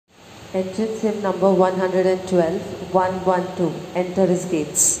Entrance hymn number 112, 112. Enter his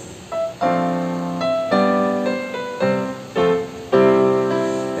gates.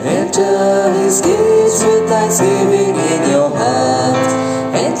 Enter his gates with thanksgiving in your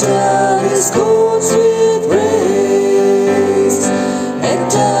heart. Enter his courts with praise.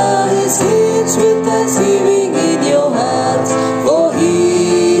 Enter his gates with thanksgiving in your heart. For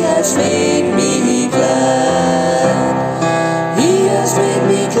he has made me glad. He has made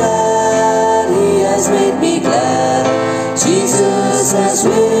me glad. He has made me glad. Jesus has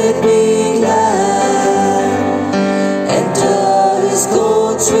made me glad. Enter his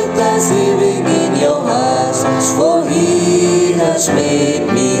courts with thanksgiving in your hearts, for he has made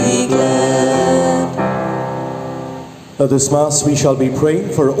me glad. At this Mass we shall be praying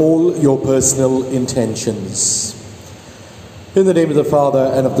for all your personal intentions. In the name of the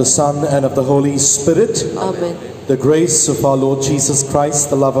Father, and of the Son, and of the Holy Spirit. Amen. The grace of our Lord Jesus Christ,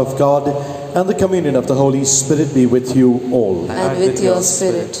 the love of God, and the communion of the Holy Spirit be with you all. And with your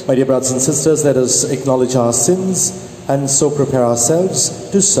spirit. My dear brothers and sisters, let us acknowledge our sins and so prepare ourselves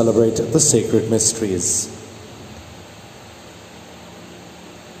to celebrate the sacred mysteries.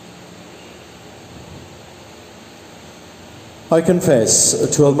 I confess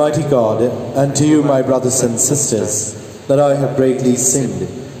to Almighty God and to you, my brothers and sisters, that I have greatly sinned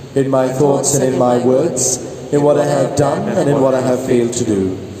in my thoughts and in my words, in what I have done and in what I have failed to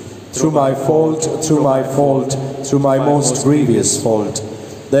do. Through my fault, through my most grievous fault.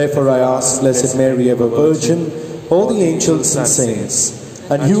 Therefore I ask Blessed Mary, ever Virgin, all the angels and saints,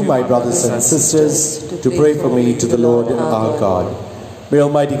 and you, my brothers and sisters, to pray for me to the Lord our God. May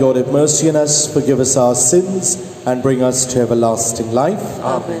Almighty God have mercy on us, forgive us our sins, and bring us to everlasting life.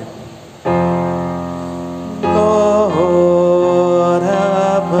 Amen. Lord,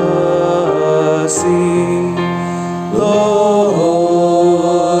 have mercy.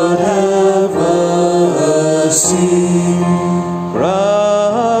 Lord, have mercy.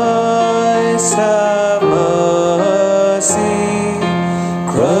 Christ, have mercy.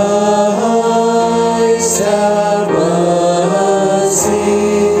 Christ, have mercy.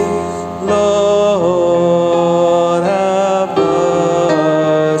 Lord, have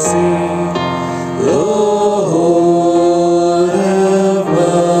mercy. Lord, have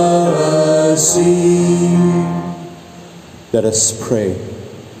mercy. Let us pray.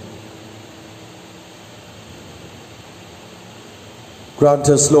 Grant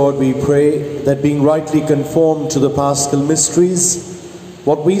us, Lord, we pray, that being rightly conformed to the Paschal mysteries,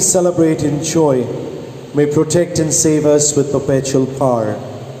 what we celebrate in joy may protect and save us with perpetual power.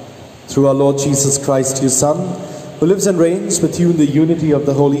 Through our Lord Jesus Christ, your Son, who lives and reigns with you in the unity of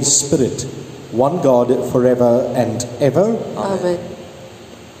the Holy Spirit, one God, forever and ever. Amen.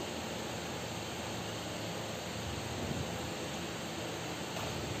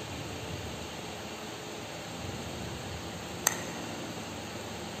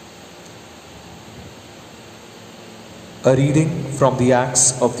 A reading from the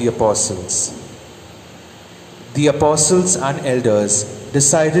Acts of the Apostles. The apostles and elders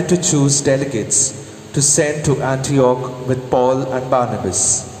decided to choose delegates to send to Antioch with Paul and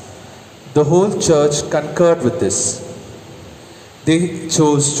Barnabas. The whole church concurred with this. They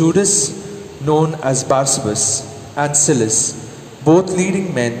chose Judas, known as Barsabas, and Silas, both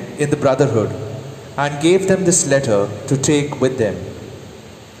leading men in the brotherhood, and gave them this letter to take with them.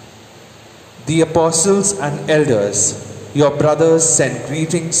 The apostles and elders, your brothers, send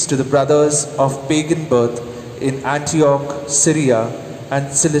greetings to the brothers of pagan birth in Antioch, Syria,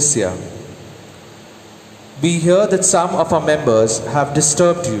 and Cilicia. We hear that some of our members have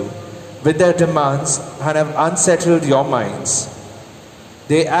disturbed you with their demands and have unsettled your minds.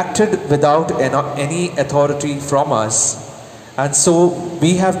 They acted without any authority from us, and so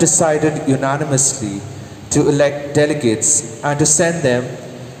we have decided unanimously to elect delegates and to send them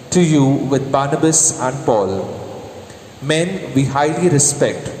to you with Barnabas and Paul, men we highly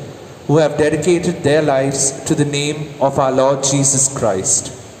respect, who have dedicated their lives to the name of our Lord Jesus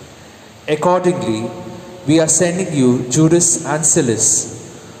Christ. Accordingly, we are sending you Judas and Silas,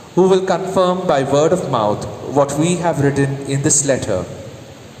 who will confirm by word of mouth what we have written in this letter.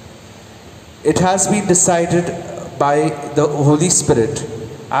 It has been decided by the Holy Spirit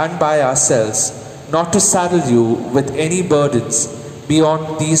and by ourselves not to saddle you with any burdens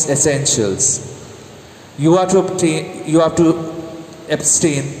beyond these essentials. You are to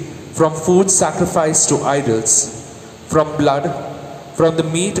abstain from food sacrificed to idols, from blood, from the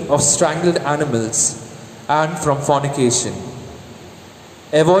meat of strangled animals, and from fornication.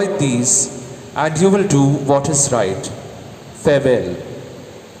 Avoid these, and you will do what is right. Farewell.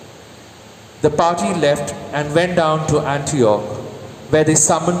 The party left and went down to Antioch, where they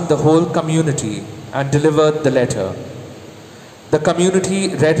summoned the whole community and delivered the letter. The community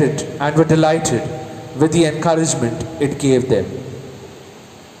read it and were delighted with the encouragement it gave them.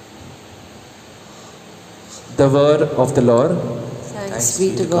 The word of the Lord. Thanks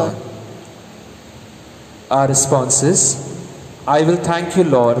be to God. Our response is, I will thank you,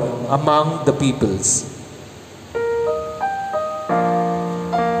 Lord, among the peoples.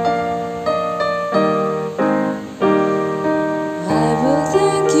 I will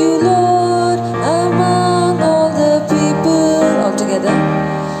thank you, Lord, among all the people. All together.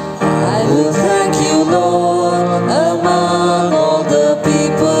 I will thank you, Lord, among all the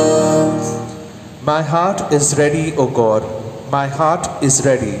peoples. My heart is ready, O God, my heart is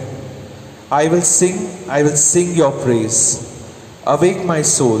ready. I will sing your praise. Awake my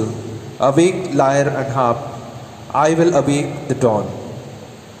soul, awake lyre and harp. I will awake the dawn.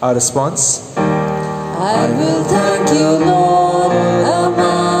 Our response? I will thank you, Lord,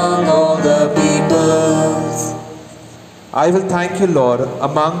 among all the peoples. I will thank you, Lord,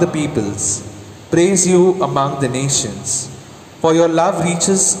 among the peoples. Praise you among the nations. For your love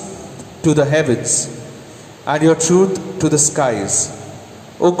reaches to the heavens, and your truth to the skies.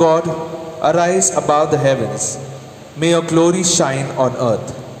 O God, arise above the heavens. May your glory shine on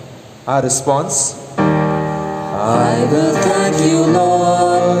earth. Our response? I will thank you,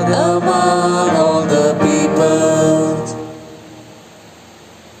 Lord, among all the peoples.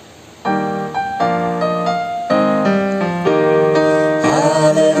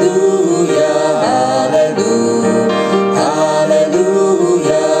 Hallelujah, hallelujah, hallelujah,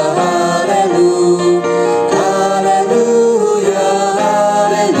 hallelujah,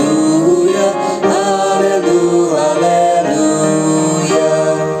 hallelujah, hallelujah, hallelujah.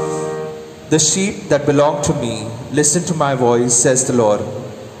 The sheep that belong to me listen to my voice, says the Lord.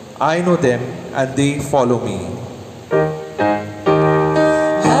 I know them and they follow me.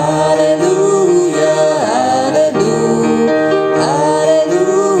 Hallelujah, hallelujah,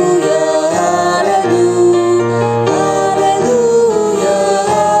 hallelujah, hallelujah, hallelujah,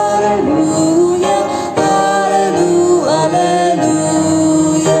 hallelujah, hallelujah.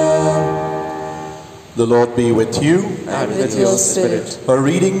 The Lord be with you. And with your spirit. A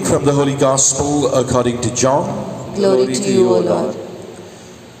reading from the Holy Gospel according to John. Glory to you, O Lord.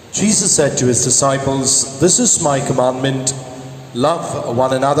 Jesus said to his disciples, "This is my commandment, love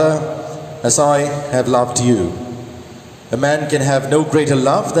one another as I have loved you. A man can have no greater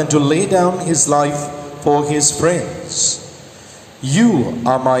love than to lay down his life for his friends. You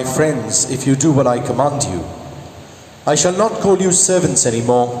are my friends if you do what I command you. I shall not call you servants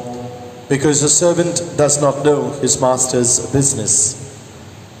anymore, because a servant does not know his master's business.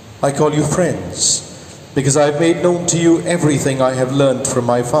 I call you friends, because I have made known to you everything I have learned from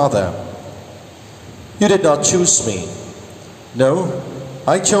my Father. You did not choose me. No,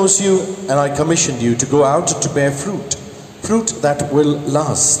 I chose you and I commissioned you to go out to bear fruit, fruit that will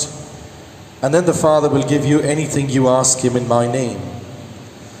last. And then the Father will give you anything you ask him in my name.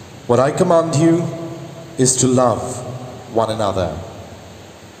 What I command you is to love one another."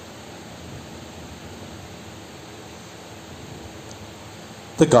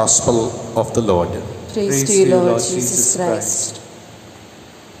 The Gospel of the Lord. Praise to you, Lord Jesus Christ.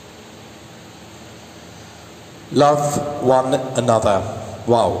 Love one another.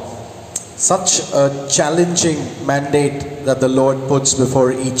 Wow. Such a challenging mandate that the Lord puts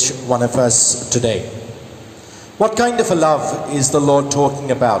before each one of us today. What kind of a love is the Lord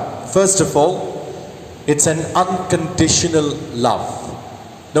talking about? First of all, it's an unconditional love.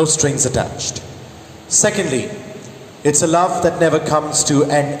 No strings attached. Secondly, it's a love that never comes to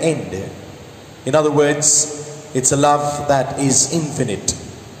an end. In other words, it's a love that is infinite.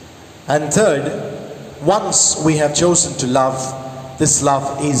 And third, once we have chosen to love, this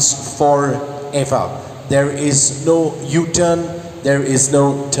love is forever. There is no U-turn, there is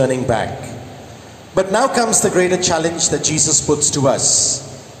no turning back. But now comes the greater challenge that Jesus puts to us.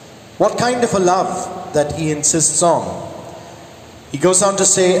 What kind of a love that he insists on? He goes on to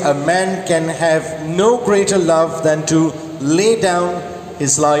say, a man can have no greater love than to lay down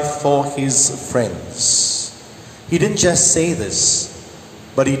his life for his friends. He didn't just say this,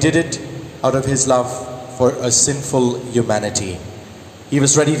 but he did it out of his love for a sinful humanity. He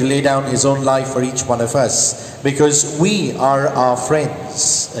was ready to lay down his own life for each one of us, because we are our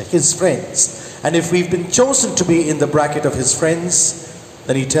friends, his friends. And if we've been chosen to be in the bracket of his friends,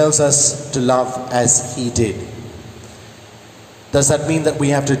 then he tells us to love as he did. Does that mean that we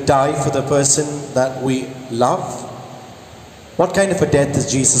have to die for the person that we love? What kind of a death is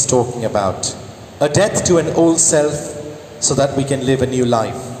Jesus talking about? A death to an old self so that we can live a new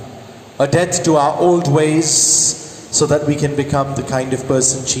life. A death to our old ways so that we can become the kind of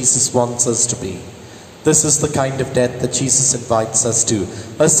person Jesus wants us to be. This is the kind of death that Jesus invites us to.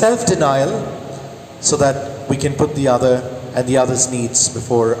 A self-denial so that we can put the other and the other's needs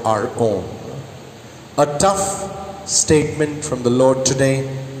before our own. A tough statement from the Lord today.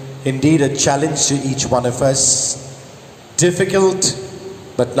 Indeed, a challenge to each one of us. Difficult,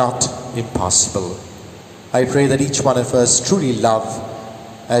 but not impossible. I pray that each one of us truly love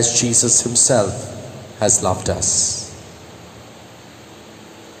as Jesus himself has loved us.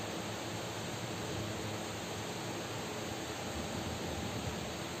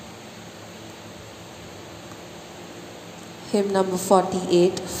 Hymn number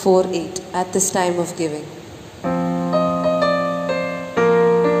 48, 4-8, at this time of giving.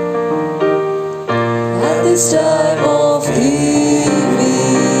 At this time of giving,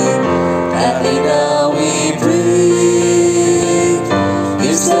 gladly now we bring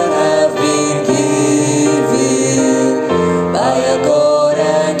gifts that have been given by our God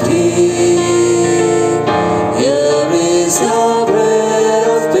and King. Here is the bread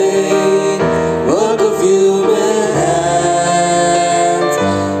of pain, work of human hands.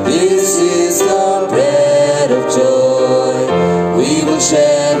 This is the bread of joy we will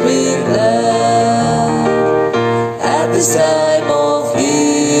share with love. At this time of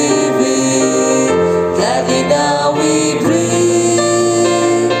giving, gladly now we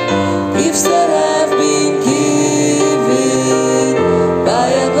bring gifts that have been given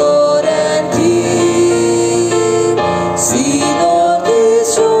by our God and King. See, Lord,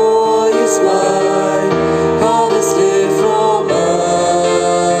 this joy is mine, harvested from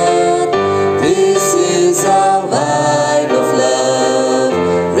earth. This is our wine of love,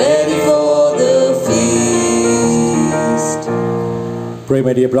 ready for the feast. Pray,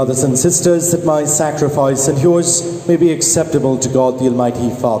 my dear brothers and sisters, that my sacrifice and yours may be acceptable to God the Almighty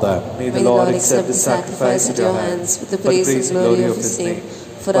Father. May the Lord accept the sacrifice at your hands with the praise and glory of his name,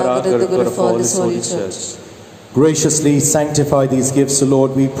 for our good and the good of all his holy church. Graciously sanctify these gifts, O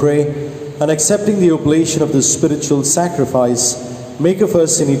Lord, we pray, and accepting the oblation of the spiritual sacrifice, make of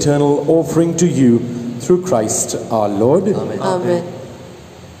us an eternal offering to you through Christ our Lord. Amen.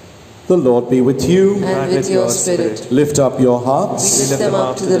 The Lord be with you. And with your spirit, Lift up your we hearts. lift them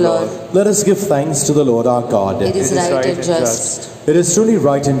up to the Lord. Let us give thanks to the Lord our God. It is right and just. It is truly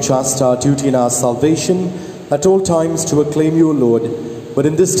right and just, our duty and our salvation, at all times to acclaim you, O Lord, but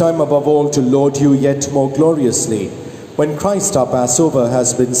in this time above all to laud you yet more gloriously, when Christ our Passover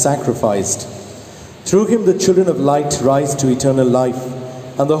has been sacrificed. Through him the children of light rise to eternal life,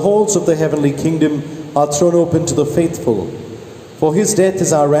 and the halls of the heavenly kingdom are thrown open to the faithful. For his death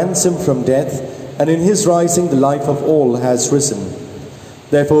is our ransom from death, and in his rising the life of all has risen.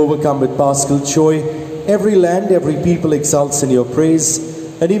 Therefore, overcome with paschal joy, every land, every people exults in your praise,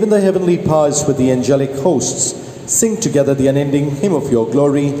 and even the heavenly powers with the angelic hosts sing together the unending hymn of your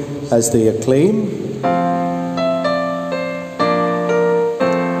glory as they acclaim.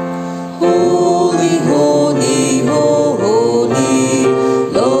 Holy, holy, holy,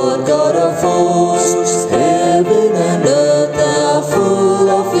 Lord God of hosts, heaven and earth are full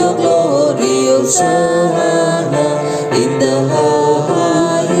of your glory. Hosanna in the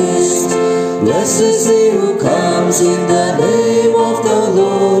highest. Blessed is he who comes in the name of the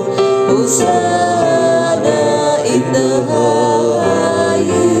Lord. Hosanna in the highest.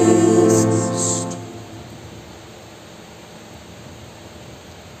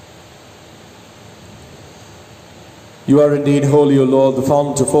 You are indeed holy, O Lord, the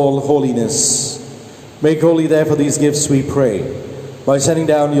fount of all holiness. Make holy therefore these gifts, we pray, by sending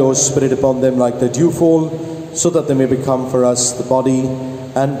down your Spirit upon them like the dewfall, so that they may become for us the body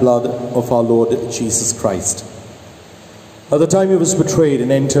and blood of our Lord Jesus Christ. At the time he was betrayed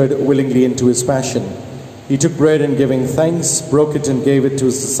and entered willingly into his passion, he took bread and giving thanks, broke it and gave it to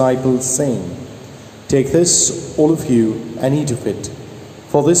his disciples, saying, Take this, all of you, and eat of it,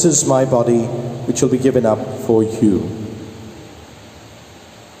 for this is my body, which will be given up for you.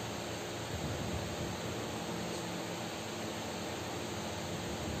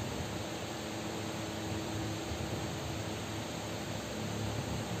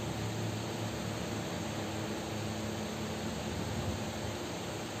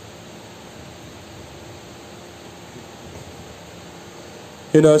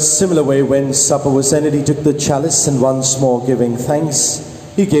 In a similar way, when supper was ended, he took the chalice, and once more giving thanks,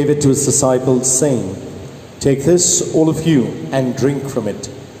 he gave it to his disciples, saying, Take this, all of you, and drink from it.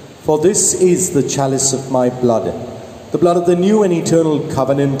 For this is the chalice of my blood, the blood of the new and eternal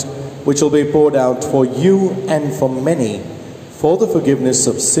covenant, which will be poured out for you and for many, for the forgiveness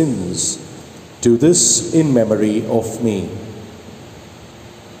of sins. Do this in memory of me.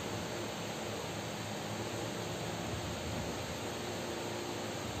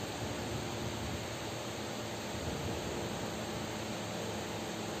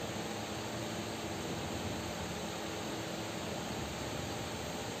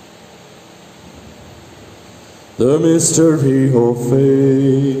 The mystery of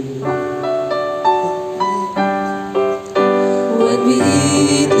faith. When we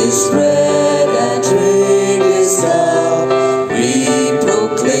eat this bread and drink this cup, we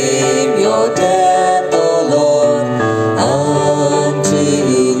proclaim your death, O Lord,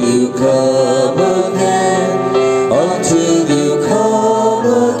 until you come again, until you come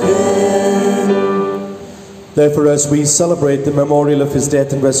again. Therefore, as we celebrate the memorial of his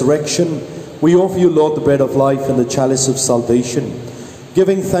death and resurrection, we offer you, Lord, the bread of life and the chalice of salvation,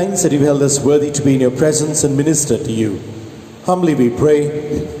 giving thanks that you held us worthy to be in your presence and minister to you. Humbly we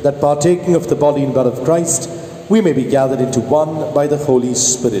pray that, partaking of the body and blood of Christ, we may be gathered into one by the Holy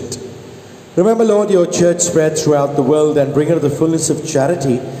Spirit. Remember, Lord, your church spread throughout the world and bring her to the fullness of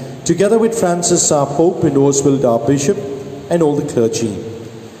charity, together with Francis, our Pope, and Oswald, our Bishop, and all the clergy.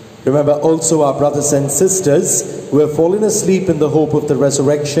 Remember also our brothers and sisters who have fallen asleep in the hope of the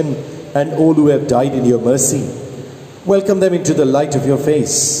resurrection, and all who have died in your mercy. Welcome them into the light of your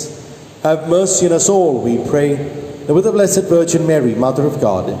face. Have mercy on us all, we pray, that with the Blessed Virgin Mary, Mother of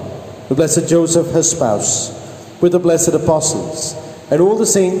God, the Blessed Joseph, her spouse, with the blessed apostles, and all the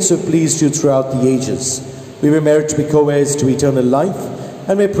saints who have pleased you throughout the ages, we may merit to be co-heirs to eternal life,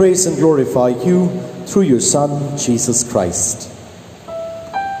 and may praise and glorify you through your Son, Jesus Christ.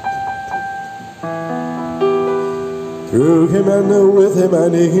 Through him and with him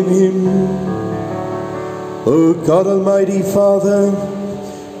and in him, O God Almighty Father,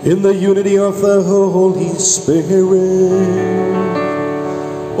 in the unity of the Holy Spirit,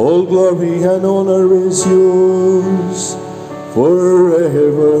 all glory and honor is yours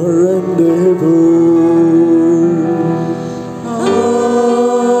forever and ever.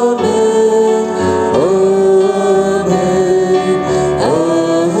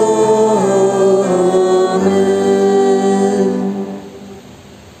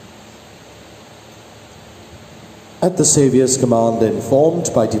 At the Saviour's command,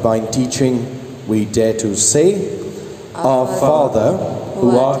 informed by divine teaching, we dare to say, Our Father,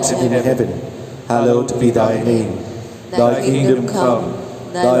 who art in heaven, hallowed be thy name. Thy kingdom come,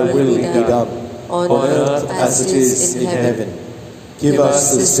 thy will be done, on earth as it is in heaven. Give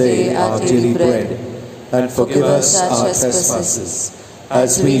us this day our daily bread, and forgive us our trespasses,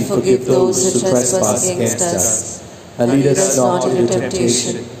 as we forgive those who trespass against us. And lead us not into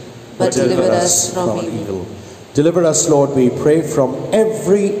temptation, but deliver us from evil. Deliver us, Lord, we pray, from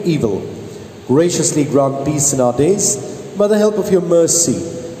every evil. Graciously grant peace in our days. By the help of your mercy,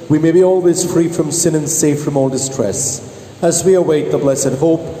 we may be always free from sin and safe from all distress, as we await the blessed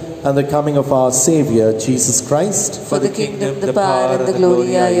hope and the coming of our Saviour, Jesus Christ. For the kingdom, the power, and the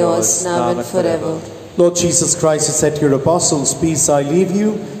glory are yours, now and forever. Lord Jesus Christ, who said to your apostles, Peace I leave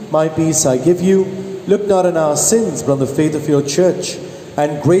you, my peace I give you, look not on our sins, but on the faith of your church,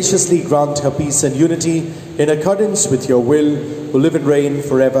 and graciously grant her peace and unity in accordance with your will, who live and reign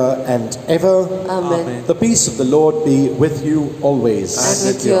forever and ever. Amen. The peace of the Lord be with you always.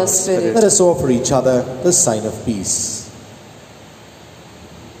 And with your spirit. Let us offer each other the sign of peace.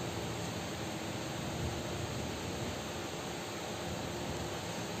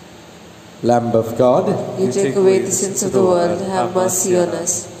 Lamb of God, you take away the sins of the world, have mercy on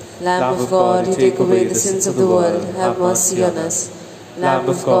us. Lamb of God, you take away the sins of the world, have mercy on us. Lamb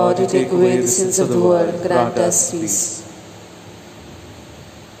of God, you take away the sins of the world, grant us peace.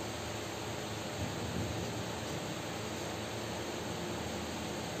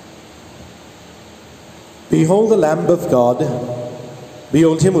 Behold the Lamb of God.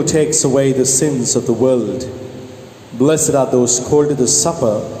 Behold him who takes away the sins of the world. Blessed are those called to the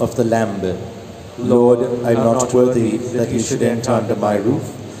supper of the Lamb. Lord, I am not worthy that you should enter under my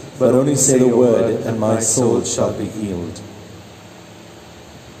roof, but only say the word, and my soul shall be healed.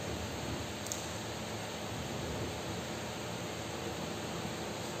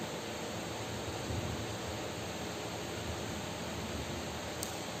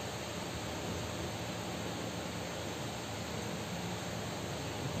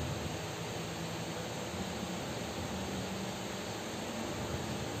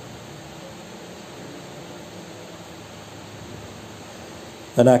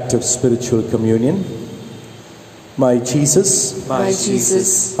 An act of spiritual communion. My Jesus,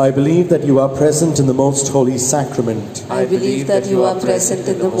 I believe that you are present in the most holy sacrament. I believe that you are present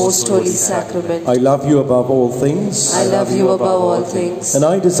in the most holy sacrament. I love you above all things. I love you above all things. And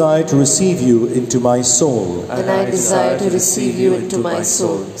I desire to receive you into my soul. And I desire to receive you into my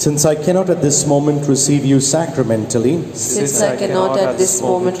soul. Since I cannot at this moment receive you sacramentally,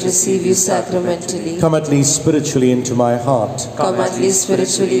 come at least spiritually into my heart. Come at least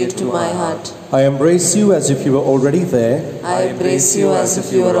spiritually into my heart. I embrace you as if you were already there, I embrace you as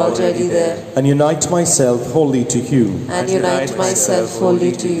if you were already there, and unite myself wholly to you. and unite myself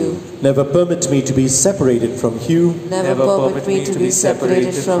wholly to you. Never permit me to be separated from you. Never permit me to be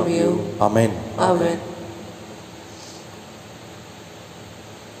separated from you. Amen. Amen.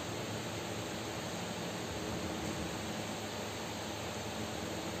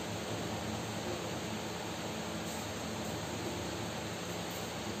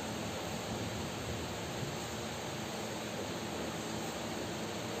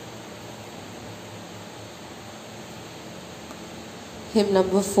 Hymn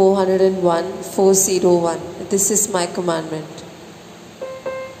number 401, 401. This is my commandment.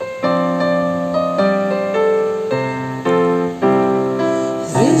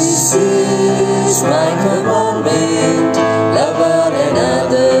 This is my commandment, love one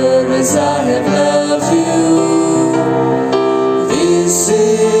another as I have loved you. This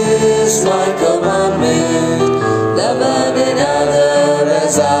is my commandment, love one another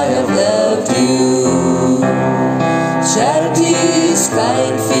as I have loved you. Charity is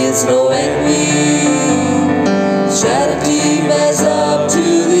kind, feels no envy. Charity bears up to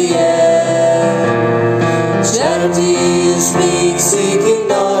the end. Charity is meek, seeking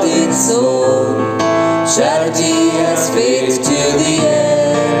not its own. Charity has faith to the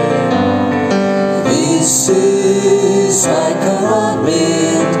end. This is my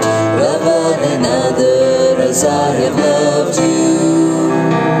commandment, love one another as I have loved you.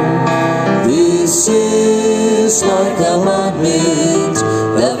 This is my commandment,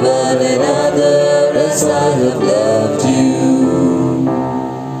 love one another as I have loved you.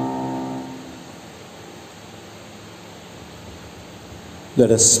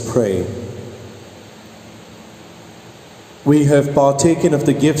 Let us pray. We have partaken of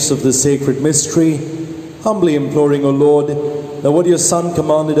the gifts of the sacred mystery, humbly imploring, O Lord, that what your Son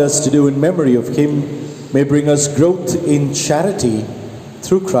commanded us to do in memory of him may bring us growth in charity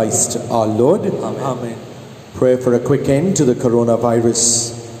through Christ our Lord. Amen. Pray for a quick end to the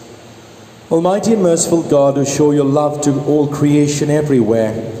coronavirus. Almighty and merciful God, who show your love to all creation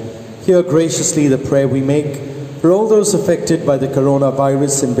everywhere, hear graciously the prayer we make for all those affected by the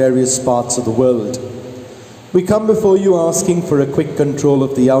coronavirus in various parts of the world. We come before you asking for a quick control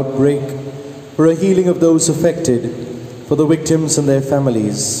of the outbreak, for a healing of those affected, for the victims and their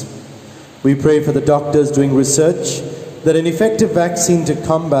families. We pray for the doctors doing research that an effective vaccine to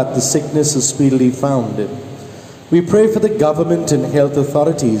combat the sickness is speedily found. We pray for the government and health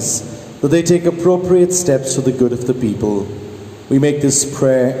authorities that they take appropriate steps for the good of the people. We make this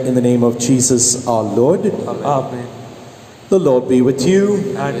prayer in the name of Jesus our Lord. Amen. The Lord be with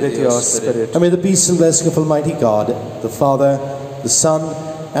you. And with your spirit. And may the peace and blessing of Almighty God, the Father, the Son,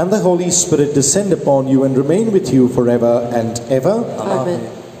 and the Holy Spirit descend upon you and remain with you forever and ever. Amen.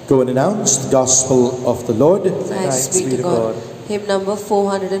 Go and announce the gospel of the Lord. Thanks be to God. Hymn number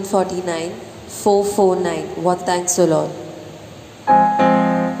 449, 449. What thanks, O Lord.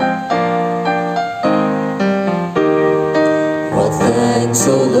 What thanks,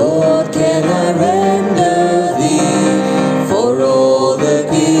 O Lord, can I render thee for all the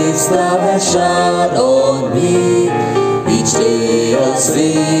gifts thou hast showered on me. Each day I'll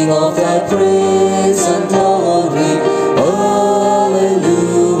sing of thy praise and glory.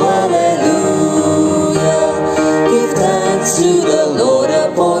 Hallelujah, hallelujah. Give thanks to the Lord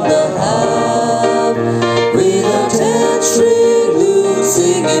upon the harp, with a 10-string lute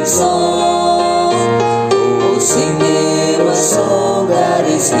singing song. Oh, sing him a song that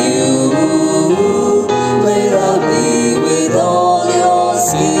is new. Play loudly with all your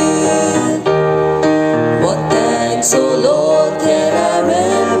skill. What thanks, O Lord, can I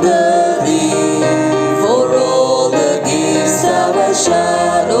render thee for all the gifts thou hast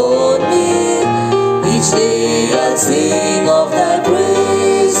showered on me. Each day I'll sing